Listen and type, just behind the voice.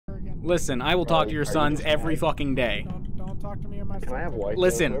Listen, I will talk to your sons every fucking day. Don't talk to me or my son. Can I have white?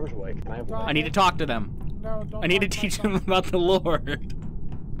 Listen. Whoever's white, can I have white? I need to talk to them. No, don't. I need to talk teach my them son. about the Lord.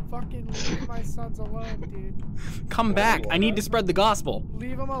 Fucking leave my sons alone, dude. Come back. I need to spread the gospel.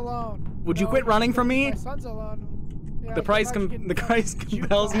 Leave them alone. Would you No, quit running from leave me? My son's alone. Yeah, The Christ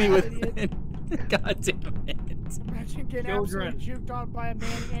compels me with. God damn it. Imagine getting Children. absolutely juked on by a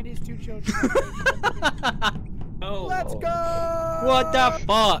man and his 2 children. Oh. Let's go! What the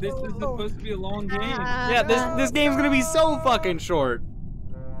fuck? This is supposed to be a long game. Yeah, this game's gonna be so fucking short.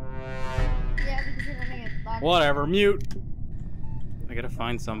 Yeah, because you're running a lock. Whatever, mute. I gotta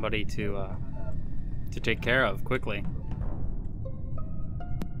find somebody to take care of quickly.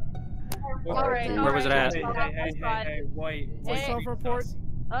 Alright. Where was it at? Hey, white. It's a self-report.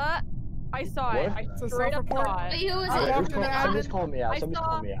 I saw it. I It's a straight up self-report. saw it. Wait, who was I it? walked into Somebody's admin. calling me out. Somebody's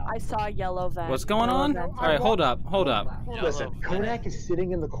calling me out. I saw a yellow vent. What's going on? Yellow vent. Alright, hold up. Listen, Kodak is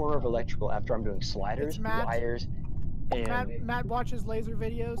sitting in the corner of electrical after I'm doing sliders, It's Matt. wires, and Matt watches laser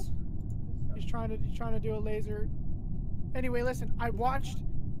videos. He's trying to do a laser. Anyway, listen. I watched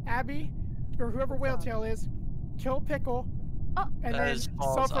Abby or whoever Whaletail is kill Pickle, and That then is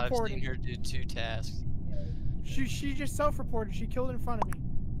false. I've seen self-reported. her do 2 tasks. She just self-reported. She killed in front of me.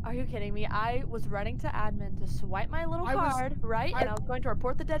 Are you kidding me? I was running to admin to swipe my little card, right? And I was going to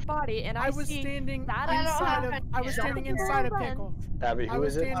report the dead body, and I was see standing that inside of. I was standing inside of Pickle. Abby, I who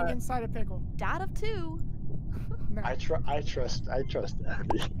was is it? standing inside of Pickle. dad of 2. I trust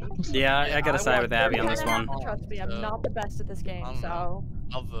Abby. Yeah, I gotta side with Abby on this one. Trust me, I'm not the best at this game, so.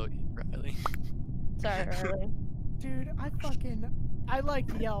 I'll vote you, Riley. Sorry, Riley. Dude, I like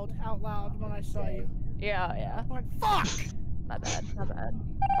yelled out loud when I saw you. Yeah. I went, fuck! My bad.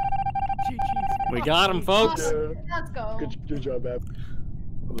 GG's. We got him, folks. Let's go. Good job, Abby.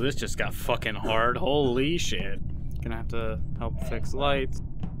 Ooh, this just got fucking hard. Holy shit. Gonna have to help fix lights.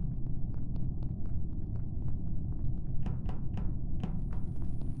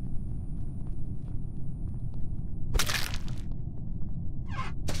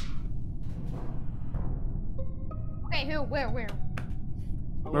 Okay, who? Where?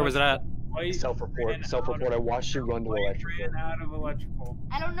 Where was it at? White Self-report. ran Self-report. out I of- watched you run to White electrical. ran out of electrical.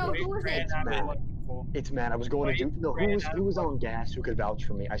 I don't know White who was ran it. out of Matt. electrical. It's Matt. I was going to do. No, Ran who out was of on gas? Who could vouch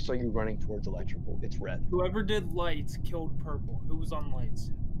for me? I saw you running towards electrical. It's red. Whoever did lights killed purple. Who was on lights?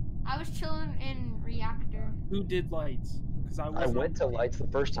 I was chilling in reactor. Who did lights? Because I I was. went to lights the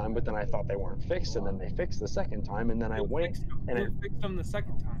first time, but then I thought they weren't fixed, and then they fixed the second time, and then I went, and Who it, fixed them the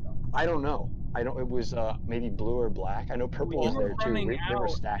second time? I don't know. I don't. It was maybe blue or black. I know purple was there too. running They were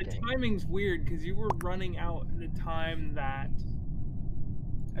out. stacking. The timing's weird because you were running out at a time that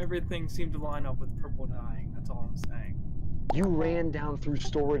everything seemed to line up with purple dying. That's all I'm saying. You ran down through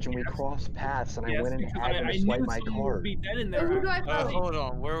storage, and we crossed paths, and I Yes, went in because admin I to swipe knew my someone would card. be dead in Who there. do I after. vote? Hold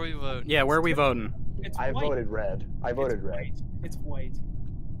on, where are we voting? Yeah, where are we voting? It's I white. voted red. I voted It's red. White. It's white.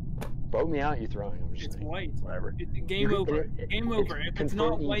 Vote me out, you throwing. I'm just It's saying. white. Whatever. Game You- over. it- Game over. If it's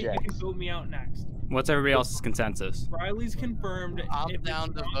not confirm white, you ejects. can vote me out next. What's everybody else's consensus? Riley's confirmed. I'm If it's down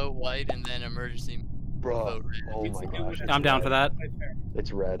to not- vote white and then emergency Bro, vote red. oh It's my a good gosh. one. I'm down for that. Right there.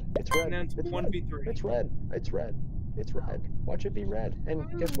 It's red. It's red. And then it's It's 1v3. red. It's red. It's red. It's red. Watch it be red.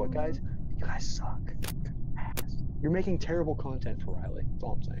 And guess what, guys? You guys suck. Ass. You're making terrible content for Riley. That's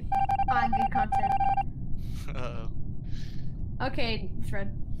all I'm saying. Fine, good content. Uh-oh. Okay, it's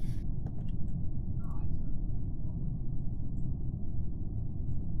red.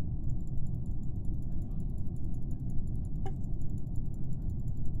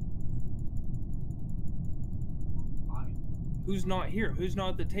 Who's not here? Who's not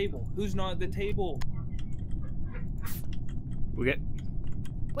at the table? Who's not at the table? We get.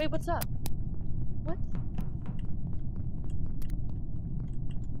 Wait, what's up? What?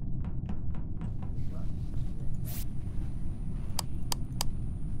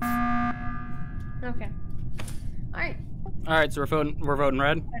 Okay. Alright. All right, so we're voting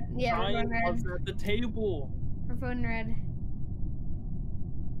red. Yeah, we're Ryan voting red. was at the table. We're voting red.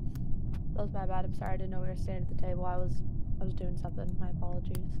 That was my bad. I'm sorry. I didn't know we were standing at the table. I was doing something. My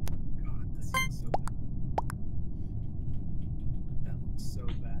apologies. God, this is so bad. That looks so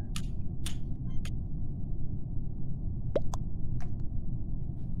bad.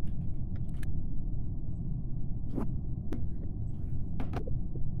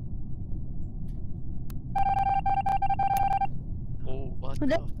 Oh, what Oh,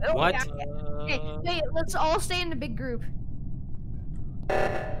 the What? Hey, wait, let's all stay in a big group.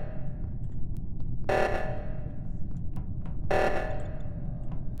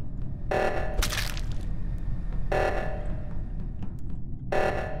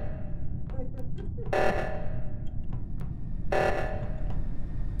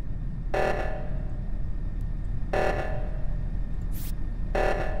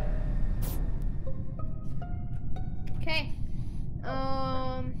 Okay.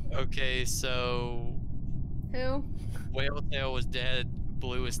 Okay, so Who? Whaletail was dead.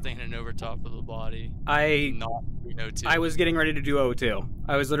 Blue was standing over top of the body. I Not 302. I was getting ready to do O2.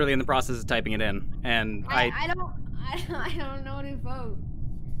 I was literally in the process of typing it in, and I don't know to vote.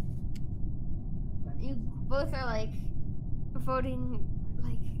 You both are like voting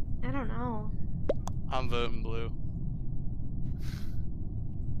like I don't know. I'm voting Blue.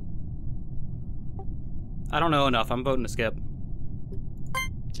 I don't know enough. I'm voting to skip.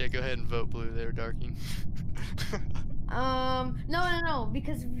 Yeah, go ahead and vote Blue there, Darking. No,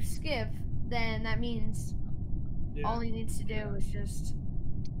 because if you skip, then that means all he needs to do is just.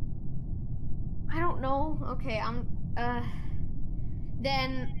 I don't know. Okay,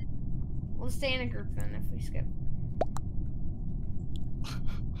 then we'll stay in a group then if we skip.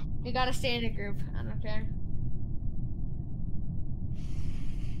 We gotta stay in a group. I don't care.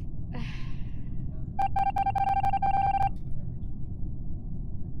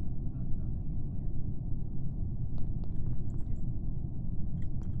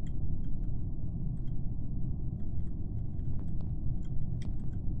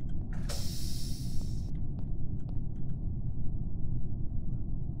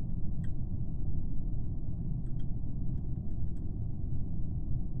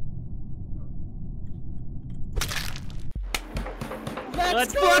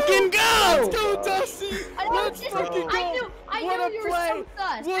 Let's fucking go! Let's go, Dusty! Let's fucking go! I What knew a you were play! so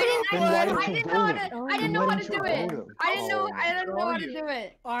sus. What a Then why play! did you vote him? I didn't know how to do it. vote him? I didn't know how to you. do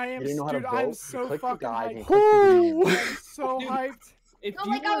it. I am, You didn't know how to dude, vote? I'm so Click the fucking guy and hyped. click the green. I'm so Dude. hyped. If No,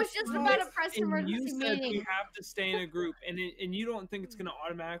 you like I were was just sus about to press and emergency you said we meeting. have to stay in a group, and you don't think it's gonna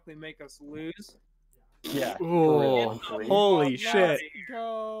automatically make us lose? Yeah. Oh, for real. holy Let's shit.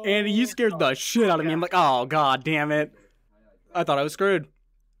 go. Andy, you scared the shit out of me. I'm like, oh, god damn it. I thought I was screwed.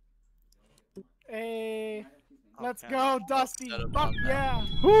 Hey, let's Okay. go, Dusty. Set up Fuck on that. yeah.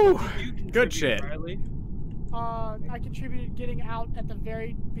 Whew. You Good contribute, shit. Riley. I contributed getting out at the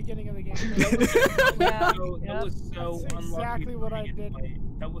very beginning of the game. Yeah. That was so That's unlucky. exactly for what I being did.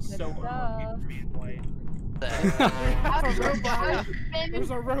 white. That was so Good unlucky stuff. for being white. I was a robot. spinning There's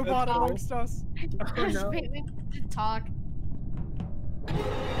a robot amongst us. Oh no. to talk.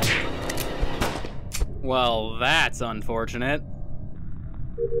 Well, that's unfortunate.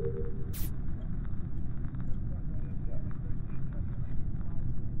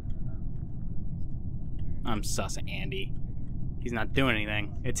 I'm sus at Andy. He's not doing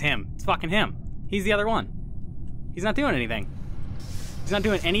anything. It's him. It's fucking him. He's the other one. He's not doing anything. He's not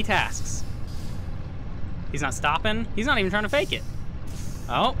doing any tasks. He's not stopping. He's not even trying to fake it.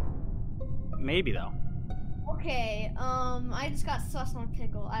 Oh. Maybe, though. Okay, I just got sus on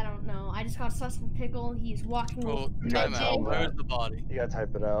Pickle. I don't know. I just got sus on Pickle. He's walking Oh, with time med out. bay. Where's the body? You gotta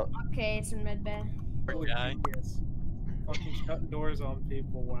type it out. Okay, it's in med bay. Poor guy. Yes. Fucking shutting doors on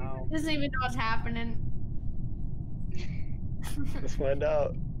people. Wow. Doesn't even know what's happening. Let's find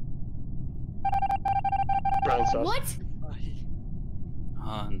out. Brown sauce. What?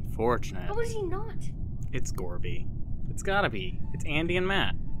 Unfortunate. How is he not? It's Gorby. It's gotta be. It's Andy and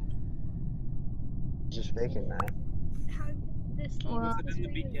Matt. Just faking that. This Was it in the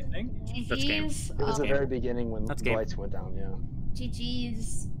beginning? That's game. GG's. It was the very beginning when That's the game. lights went down, yeah.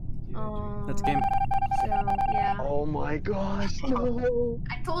 GG's. That's game. So, yeah. Oh my gosh, no!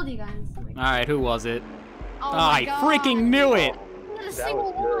 I told you guys. Like, Alright, who was it? oh I my God. freaking knew it! Not a That single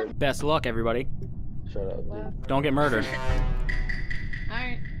was one. good. Best of luck, everybody. Shut up, dude. Don't get murdered.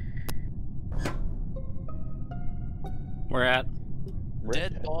 Alright. We're at.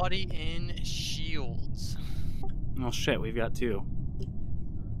 Dead body in Shields. Oh shit, we've got two.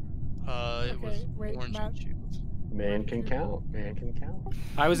 It was Okay, wait, Orange Matt. and Shields. Man can count. Man can count.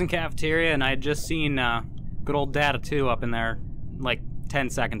 I was in cafeteria and I had just seen good old Data 2 up in there like 10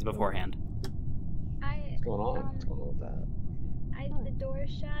 seconds beforehand. What's going on? What's going on with that? The door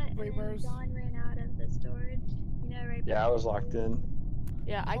shut Wait, and where's- John ran out of the storage. You know, right Yeah, I was locked in.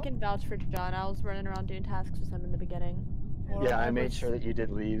 Yeah, I can vouch for John. I was running around doing tasks with him in the beginning. Hold Yeah, on, I made was- sure that you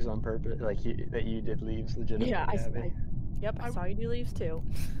did leaves on purpose. Like, that you did leaves legitimately. Yeah, Abby. Yep, I saw you do leaves too.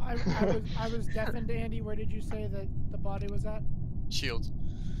 I was deafened, Andy. Where did you say that the body was at? Shields.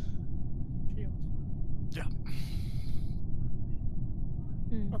 Shields. Yeah.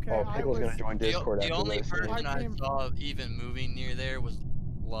 Okay, Oh, Pickle's gonna join The, Discord the after only this. person I came- saw even moving near there was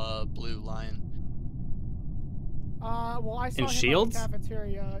Blue Lion. Well, I saw him Shields? at the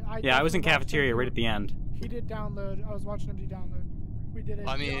cafeteria. Yeah, I was in definitely watched cafeteria him right do- at the end. He did download. I was watching him do download. We did it.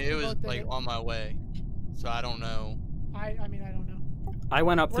 I mean, we it was both did like it. on my way, so I don't know. I mean, I don't know. I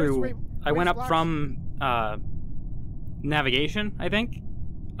went up Where's- through. wait, I went where's up Black's- from navigation, I think,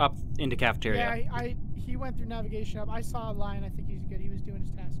 up into cafeteria. Yeah, he went through navigation up. I saw a line. I think he's good. He was doing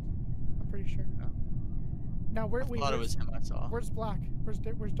his task. I'm pretty sure. Now I thought it was him I saw. Where's black? Where's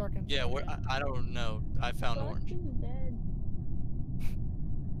darkened? Yeah, I don't know. I found orange.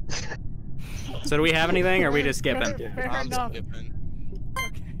 So do we have anything, or are we just skipping? Fair I'm enough. skipping.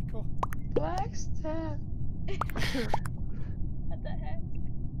 Okay, cool. Black step. What the heck?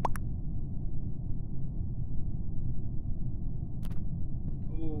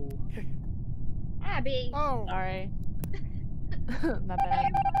 Ooh. Abby. Oh. Sorry. My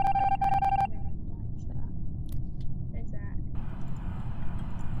bad. There's that.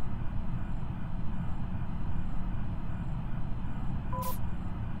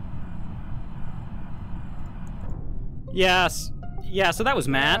 Yes. Yeah. So that was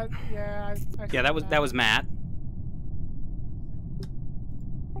Matt. Yeah, Yeah, that was Matt.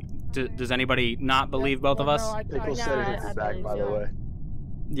 Does anybody not believe both of us? Pickle said it at the back, by the way.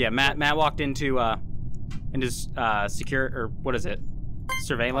 Yeah, Matt walked into secure, or what is it?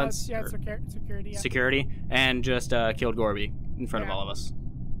 Surveillance? Yeah, or security. Yeah. security, and just killed Gorby in front of all of us.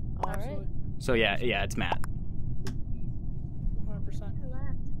 All right. Absolutely. So yeah, it's Matt. 100%. I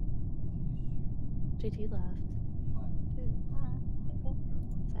left. JT left.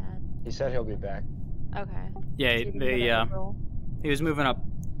 Sad. He said he'll be back. Okay. Yeah, So you can go to April. he was moving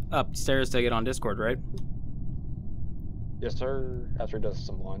upstairs to get on Discord, right? Yes, sir. After he does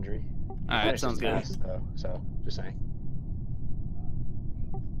some laundry. All right, Finished sounds his good. task, though, so just saying.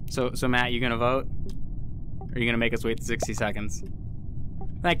 So Matt, you gonna vote? Or are you gonna make us wait 60 seconds?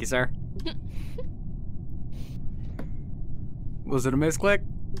 Thank you, sir. Was it a misclick?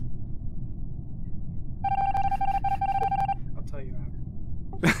 I'll tell you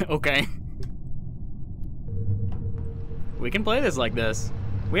after. Okay. We can play this like this.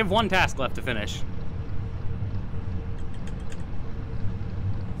 We have one task left to finish.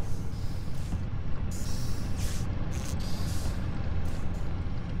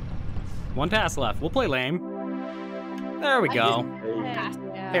 One task left. We'll play lame. There we go.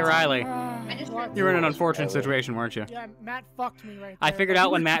 Yeah. Hey, Riley. What? You were in an unfortunate situation, weren't you? Yeah, Matt fucked me right there. I figured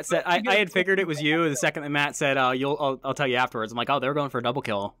out when Matt said I had figured it was you the second that Matt said I'll tell you afterwards. I'm like, oh, they were going for a double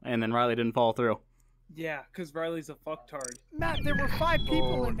kill, and then Riley didn't follow through. Yeah, because Riley's a fucktard. Matt, there were 5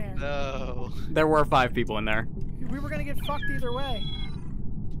 people in there. No. There were 5 people in there. We were gonna get fucked either way.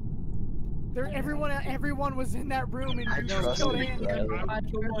 Everyone was in that room, and I you trust killed you, Andy. Riley. If I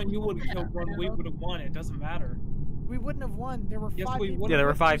killed one, you would have killed one. We would have won. It doesn't matter. We wouldn't have won. There were Yes, 5 we people. would've. Yeah, there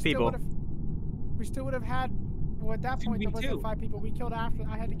were We 5 still people. would've- We still would have had. Well, at that point, there 2v2. wasn't 5 people. We killed after.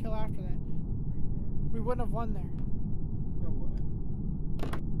 I had to kill after that. We wouldn't have won there. No way.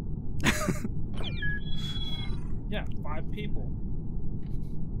 Yeah, 5 people.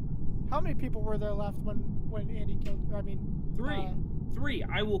 How many people were there left when Andy killed? I mean, 3. 3.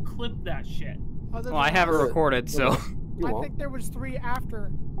 I will clip that shit. other Well, I than have it us, recorded, so You I won't. think there was 3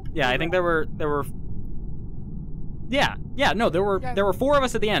 after. yeah, I think there were. Yeah, no, there were 4 of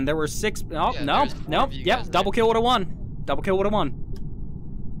us at the end. There were 6. Oh, Yeah, no, there's 4 no, of you yep, guys, double right? kill would have won. Double kill would have won.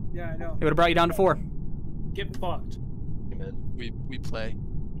 Yeah, I know. It would have brought you down to 4. Get fucked. Amen. We play.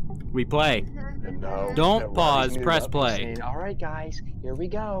 We play. And no, Don't no, pause, Riley's muted press up, play. saying, all right, guys, here we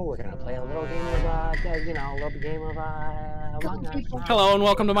go. We're gonna play a little game of, a little game of Among Us. Hello and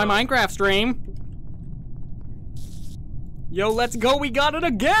welcome to my Minecraft stream. Yo, let's go. We got it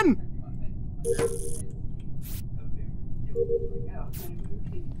again.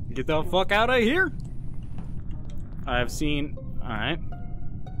 Get the fuck out of here. I've seen. All right.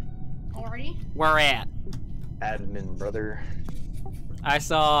 Already? Where at? Admin, brother. I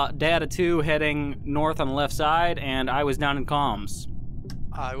saw Data 2 heading north on the left side, and I was down in comms.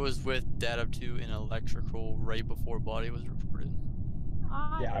 I was with Data 2 in electrical right before body was reported.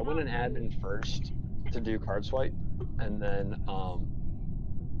 Yeah, I went in admin first to do card swipe, and then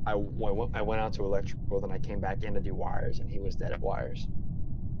I went out to electrical, then I came back in to do wires, and he was dead at wires.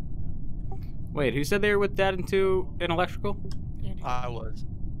 Wait, who said they were with Data 2 in electrical? Andy. I was.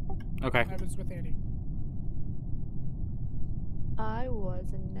 Okay. I was with Andy. I was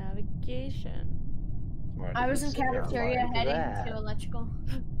in navigation. Why I did was you in say that? cafeteria Why heading that? to electrical.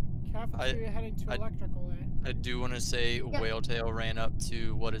 Cafeteria heading to I- electrical. I do want to say Whaletail ran up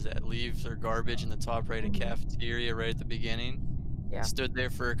to, what is that, leaves or garbage in the top right of cafeteria right at the beginning. Yeah. Stood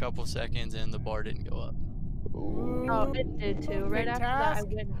there for a couple seconds and the bar didn't go up. Ooh. Oh, it did too. Right Big after that, I task.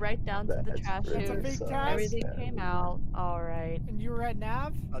 went right down to the That's trash pretty That's a big chute. task. Everything came out. All right. And you were at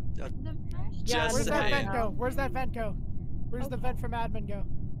Nav? The first Yeah, Just Where's that saying. vent go? Where's that vent go? Where's the vent from admin go?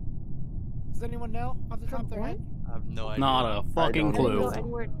 Does anyone know off the top of their head? I have no idea. Not a fucking I didn't clue. go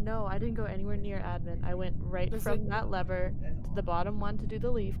anywhere. No, I didn't go anywhere near admin. I went right from that lever to the bottom one to do the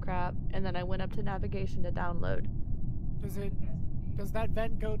leaf crap, and then I went up to navigation to download. Does that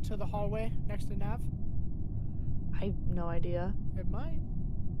vent go to the hallway next to nav? I have no idea. It might.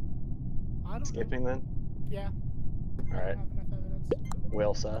 I don't Skipping then? Yeah. All right. I don't have enough evidence.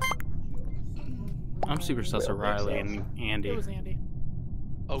 Whale sus. I'm super sus of Riley and Andy. It was Andy.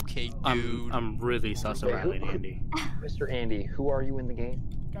 Okay, dude. I'm really sus of Wait, Riley and Andy. Mr. Andy, who are you in the game?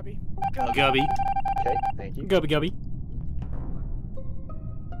 Gubby. Gubby. Okay, thank you. Gubby.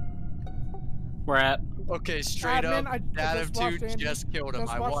 We're at. Okay, straight Admin, up, I that just of watched two Andy. just killed him.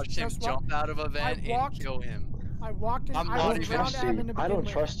 Just I watched- watched him just jump out of a vent and kill him. I walked in. I'm I not was even around sure. admin to I don't begin with.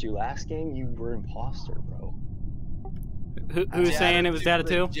 trust you. Last game, you were imposter, bro. Who's saying it was Data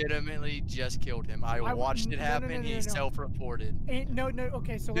 2? Legitimately just killed him. I watched it happen. He self-reported. No.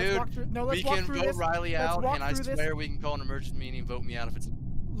 Okay, so let's Dude, walk through. No, we let's walk can through vote this. Riley Let's out, walk and I through this. swear we can call an emergency meeting and vote me out if it's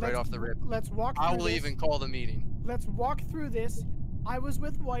right off the rip. Let's walk through I will this. even call the meeting. Let's walk through this. I was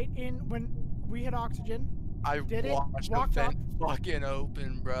with White when we hit oxygen. I Did it? watched the Walked up. vent fucking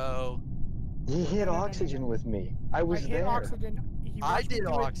open, bro. He hit oxygen with me. I was I hit there. oxygen. He I watched me did do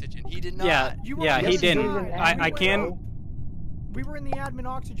it. oxygen. He did not. Yeah, You were yeah, with he me. didn't. even I admin, can. bro. We were in the admin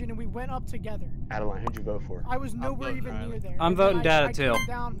oxygen and we went up together. Adeline, who'd you vote for? I was nowhere voting even Riley. near there. I'm And voting then Data too. came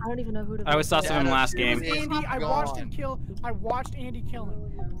down. I don't even know who to vote I was sus for. of him Data last two game. is Andy, I watched him gone. kill. I watched Andy kill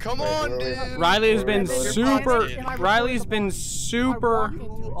him. Come Wait, on, wait, dude. Riley's been And then super. and I Riley's reported been the super, I walked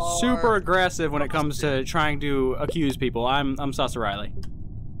into it. super aggressive when it comes to trying to accuse people. I'm sus of Riley.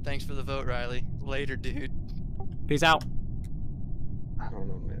 Thanks for the vote, Riley. Later, dude. Peace out. I don't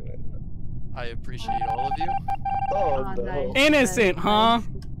know, man. I appreciate all of you. Oh, Ah, no. nice. Innocent, huh?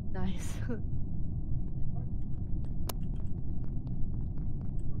 Nice.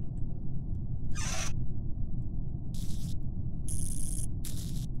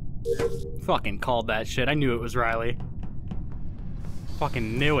 Fucking called that shit. I knew it was Riley.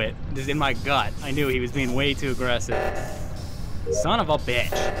 Fucking knew it. Just in my gut. I knew he was being way too aggressive. Son of a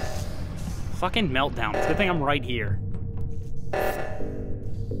bitch. Fucking meltdown. It's a good thing I'm right here.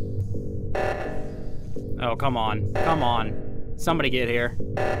 Oh, come on. Come on. Somebody get here.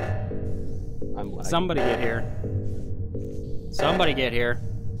 I'm lagging. Somebody get here. Somebody get here.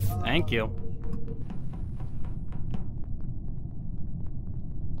 Thank you.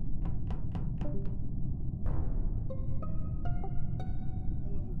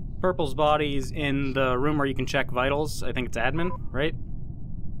 Purple's body's in the room where you can check vitals. I think it's admin, right?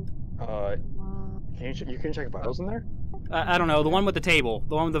 You can check vitals in there? I don't know. The one with the table.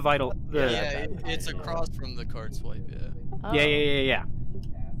 The one with the vital. Yeah, The, it's across from the card swipe, yeah. Oh. yeah.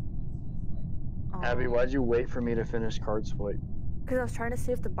 Oh. Abby, why'd you wait for me to finish card swipe? Because I was trying to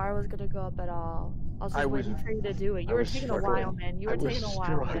see if the bar was gonna go up at all. I was I just was- waiting for you to do it. I You were was taking a struggling. while, man. You were I was taking a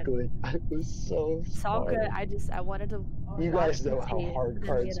while, man. struggling. I was so It's all good. sorry. I wanted to. You watch guys know and how see, hard and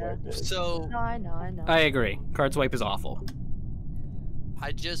card get a- swipe is. So, No, I know. I agree. Card swipe is awful.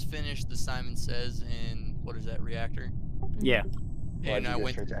 I just finished the Simon Says in, what is that, Reactor? Yeah, Why'd And you I go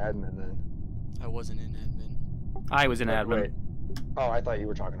went, straight to admin then? I wasn't in admin. I was an admin. Wait. Oh, I thought you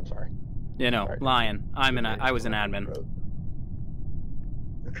were talking. I'm sorry. You know, Alright. lying. I was an admin.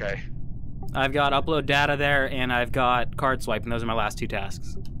 Okay. I've got upload data there, and I've got card swipe, and those are my last two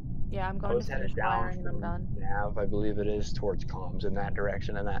tasks. Yeah, I'm I going was to finish headed down wiring and I'm from done. nav, I believe it is, towards comms in that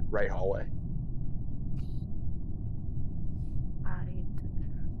direction, in that right hallway. I need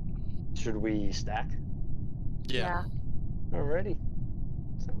to- Should we stack? Yeah. Alrighty.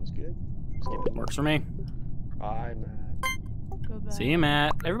 Sounds good. Skip Works for me. Bye, Matt. Go back. See you,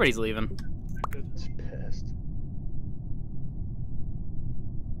 Matt. Everybody's leaving. It's pissed.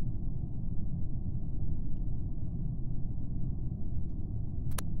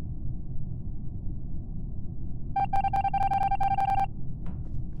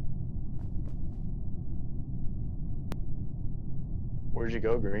 Where'd you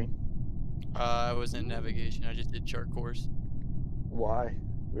go, Green? I was in navigation. I just did chart course. Why?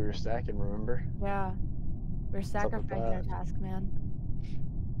 We were stacking, remember? Yeah. We're up with sacrificing our that? task, man.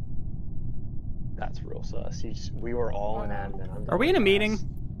 That's real sus. We were all in admin. I'm Are we in a dumbass. meeting?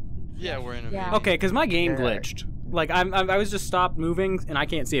 Yeah, we're in a Yeah. meeting. Okay, because my game Yeah. glitched. Like, I was just stopped moving, and I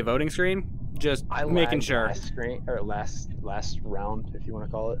can't see a voting screen. Just I making lagged sure. last screen or last round, if you want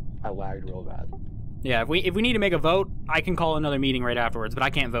to call it. I lagged real bad. Yeah, if we need to make a vote, I can call another meeting right afterwards, but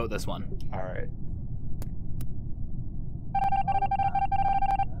I can't vote this one. All right.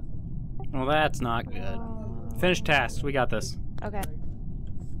 Well, that's not good. Finish tasks. We got this. Okay.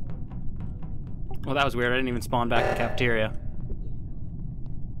 Well, that was weird. I didn't even spawn back in the cafeteria.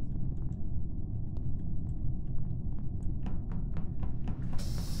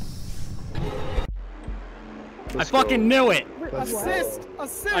 I fucking knew it. Assist!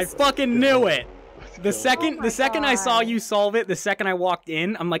 Assist! I fucking knew it. The Oh second my I saw God. you solve it, the second I walked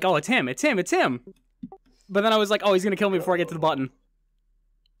in, I'm like, oh, it's him. But then I was like, oh, he's gonna kill me before I get to the button.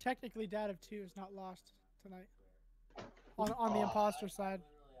 Technically, Dad of 2 is not lost tonight. On the imposter side.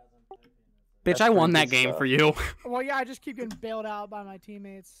 Bitch, That's I won pretty that good game stuff. for you. Well, yeah, I just keep getting bailed out by my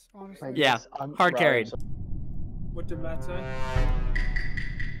teammates, honestly. Yeah, hard carried. What did Matt say?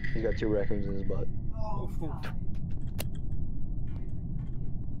 He's got 2 raccoons in his butt. Oh,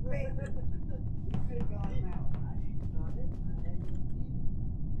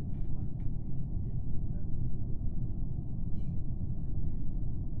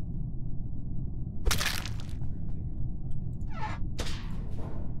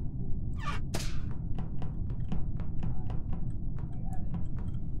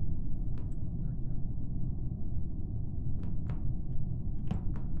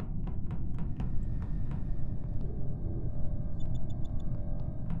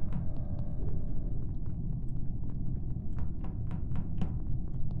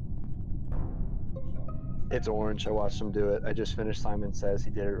 It's orange. I watched him do it. I just finished Simon Says. He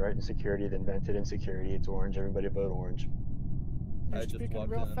did it right in security, then vented in security. It's orange. Everybody vote orange. You're speaking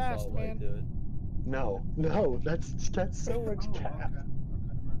real fast, man. No, that's so much cap.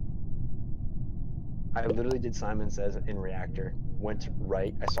 I literally did Simon Says in reactor. Went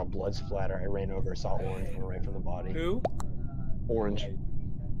right. I saw blood splatter. I ran over. Saw orange. Went right from the body. who? Orange.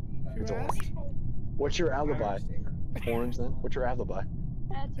 Who It's asked? orange. What's your alibi? Orange then? What's your alibi?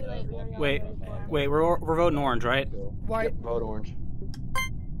 Too late. We already Wait, voted for him. wait, we're voting orange, right? White. Yep, vote orange.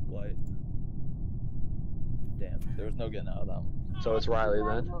 White. Damn, there was no getting out of that one. So it's Riley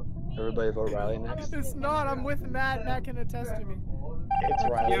then. Everybody vote Riley next. It's not. I'm with Matt. Matt can attest to me. It's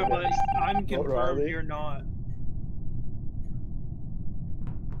Riley Yeah, but next. I'm Vote confirmed Riley. you're not.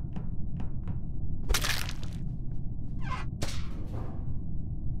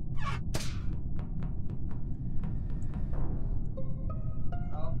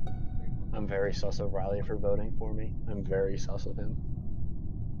 I'm very sus of Riley for voting for me. I'm very sus of him.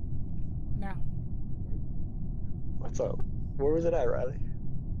 Now. What's up? Where was it at, Riley?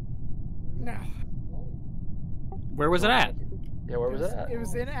 Now. Where was it at? Yeah, where was it at? It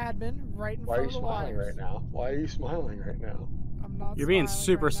was in admin, right in Why are front you of the smiling wires. right now? Why are you smiling right now? I'm not. You're being smiling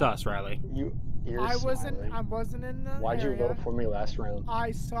super right now. sus, Riley. You're I smiling. wasn't in the Why'd you area. vote for me last round?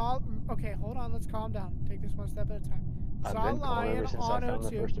 I saw. Okay, hold on. Let's calm down. Take this one step at a time. I've Saw been calm lion ever since I on found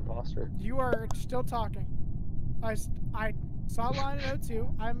the O2. first imposter. You are still talking. I saw lion in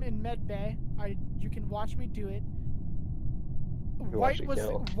O2. I'm in med bay. You can watch me do it. watched you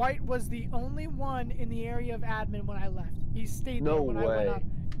kill. White was the only one in the area of admin when I left. He stayed there No when I went way. up.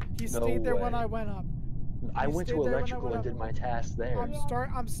 He No stayed there when way. I went up. I You went stayed to there when I electrical went and up. did my task there.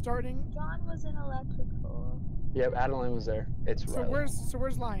 I'm starting. John was in electrical. Yep, Adeline was there. It's So Riley.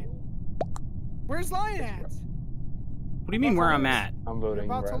 where's Lion? Where's Lion at? What do you mean where I'm at? I'm You're voting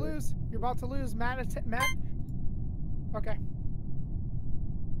about to Riley. lose. You're about to lose. Matt. Okay.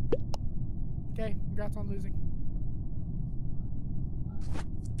 Okay. Congrats on losing.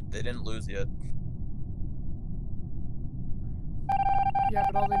 They didn't lose yet. Yeah,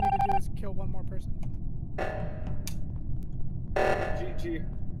 but all they need to do is kill one more person. GG.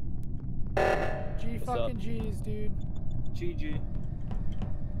 G What's fucking up? G's, dude. GG.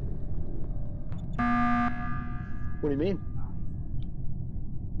 What do you mean?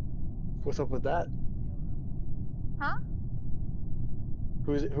 What's up with that? Huh?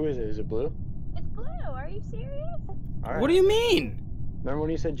 Who is it? Is it Blue? It's blue. Are you serious? All right. What do you mean? Remember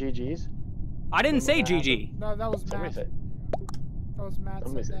when you said GG's? I didn't say Remember that GG. No, that was Somebody Matt. said. That was Matt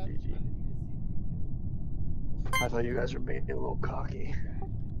Somebody said said that. GG. I thought you guys were being a little cocky.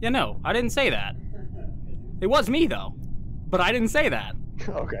 Yeah, no, I didn't say that. It was me though, but I didn't say that.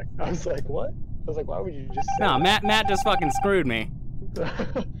 Okay. I was like, what? I was like, why would you just say No, that? Matt just fucking screwed me.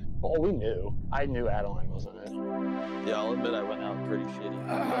 Oh, we knew. I knew Adeline wasn't it. Yeah, I'll admit I went out pretty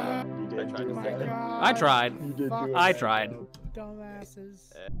shitty. You did I tried do to My say that. it. God. I tried. You did Fuck. do it. I tried.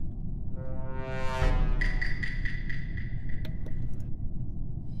 Dumbasses.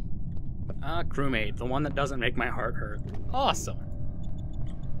 Crewmate, the one that doesn't make my heart hurt. Awesome.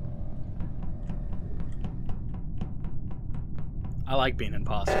 I like being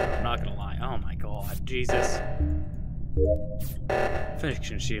imposter, I'm not gonna lie. Oh my god, Jesus.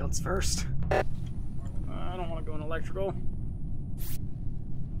 Fiction shields first. I don't want to go in electrical.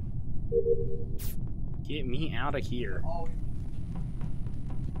 Get me out of here.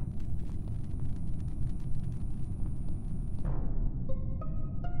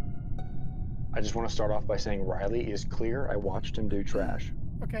 I just want to start off by saying Riley is clear. I watched him do trash.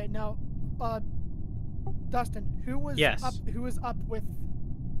 Okay, now, Dustin, who was Yes. up? Who was up with?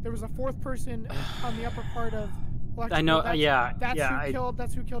 There was a fourth person on the upper part of. Electrical. I know. That's, Yeah. That's yeah. who killed.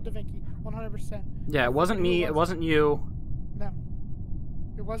 That's who killed DaVinci. 100%. Yeah. It wasn't me. It wasn't you. No.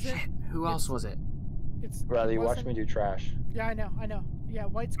 It wasn't. Shit. Who else was it? It's. Riley, it you watched wasn't- me do trash. Yeah, I know. I know. Yeah,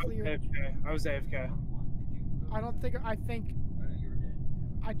 white's clear. I was AFK. I don't think. I think.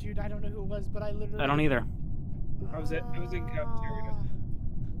 Dude, I don't know who it was, but I literally. I don't either. I was in cafeteria.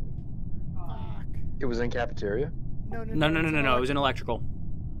 Fuck. It was in cafeteria? No. No. It was in electrical.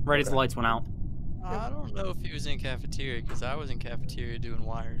 Right as the lights went out. I don't know if he was in cafeteria because I was in cafeteria doing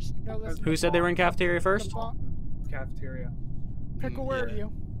wires. No, listen, Who said they were in cafeteria first? Cafeteria. Pickle, where are Yeah.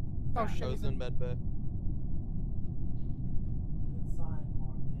 you? Oh shit. I was in med bay.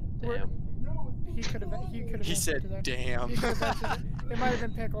 Damn. He could have. He said, "Damn." It might have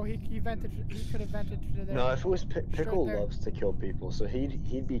been Pickle. He vented. He could have vented to there. No, if it was Pickle there. loves to kill people, so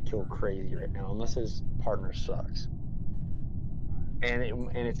he'd be killed crazy right now, unless his partner sucks. And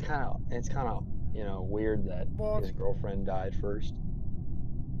it's kind of weird that his girlfriend died first.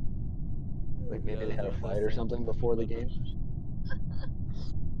 Like maybe they had a fight or something before the game.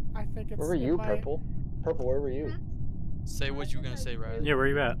 I think it's. Where were you, Purple? Purple, where were you? Say what you were gonna say, Riley. Yeah. Where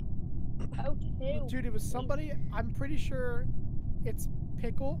you at? Okay. Dude, it was somebody. I'm pretty sure it's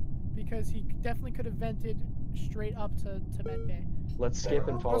Pickle because he definitely could have vented straight up to med bay. Let's skip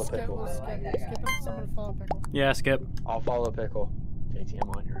and follow Pickle. We'll skip and someone follow Pickle. Yeah. Skip. I'll follow Pickle. JT, I'm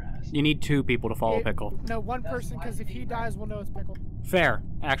on your ass. You need 2 people to follow Pickle. No, one person, because if he dies, we'll know it's Pickle. Fair.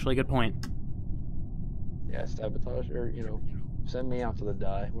 Actually, good point. Yeah, sabotage or send me out to the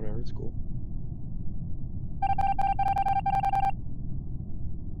die. Whatever, it's cool.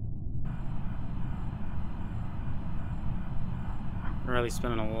 Really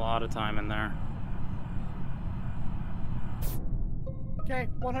spending a lot of time in there. Okay,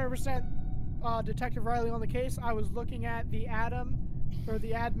 100%. Detective Riley on the case. I was looking at the admin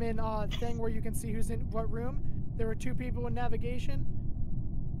thing where you can see who's in what room. There were 2 people in navigation,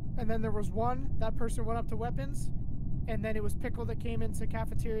 and then there was one. That person went up to weapons, and then it was Pickle that came into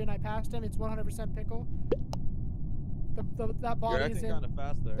cafeteria, and I passed him. It's 100% Pickle. That body's in. Kind of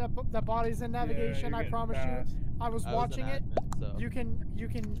fast there. That body's in navigation. I promise you. I was watching it. So. You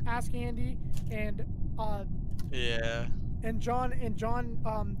can ask Andy and Yeah. And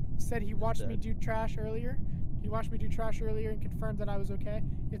John said he watched me do trash earlier. He watched me do trash earlier and confirmed that I was okay.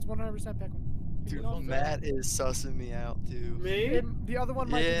 It's 100% Pickle. Dude, Matt is sussing me out too. Me? The other one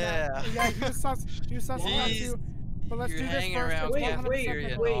might be Matt. Yeah, he was sussing me out too. But let's do this first.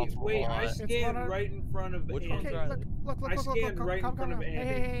 Wait. I scanned right in front of Which Andy. one's Okay, Riley? look. I scanned right in front of Andy.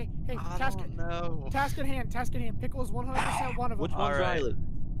 Hey. I don't know. Task at hand. Pickle is 100% one of them. Which one's Alright. Riley?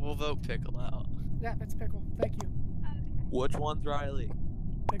 We'll vote Pickle out. Yeah, it's Pickle. Thank you. Which one's Riley?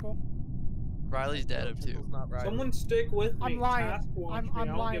 Pickle. Riley's dead of 2. Pickle's not Riley. Someone stick with me. I'm lying. Task watch me. I'm I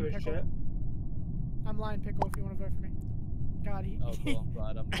don't lying, give a Pickle. shit. I'm lying, Pickle, if you want to vote for me. God, Oh, cool. I'm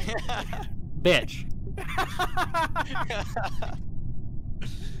glad I'm Bitch.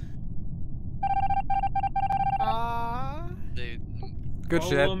 Dude, Good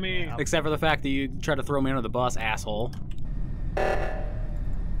shit. Follow me. Except for the fact that you tried to throw me under the bus, asshole.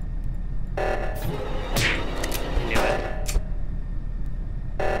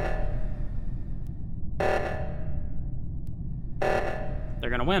 They're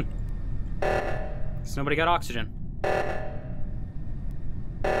gonna win. 'Cause nobody got oxygen.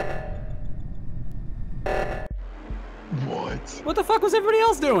 What? What the fuck was everybody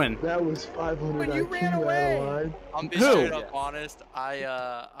else doing? That was 500 When you IQ ran out of away. line. I'm being Who? straight up honest.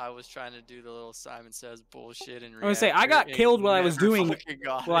 I was trying to do the little Simon Says bullshit and I was gonna say I got killed while I was doing O2.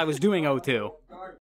 O2.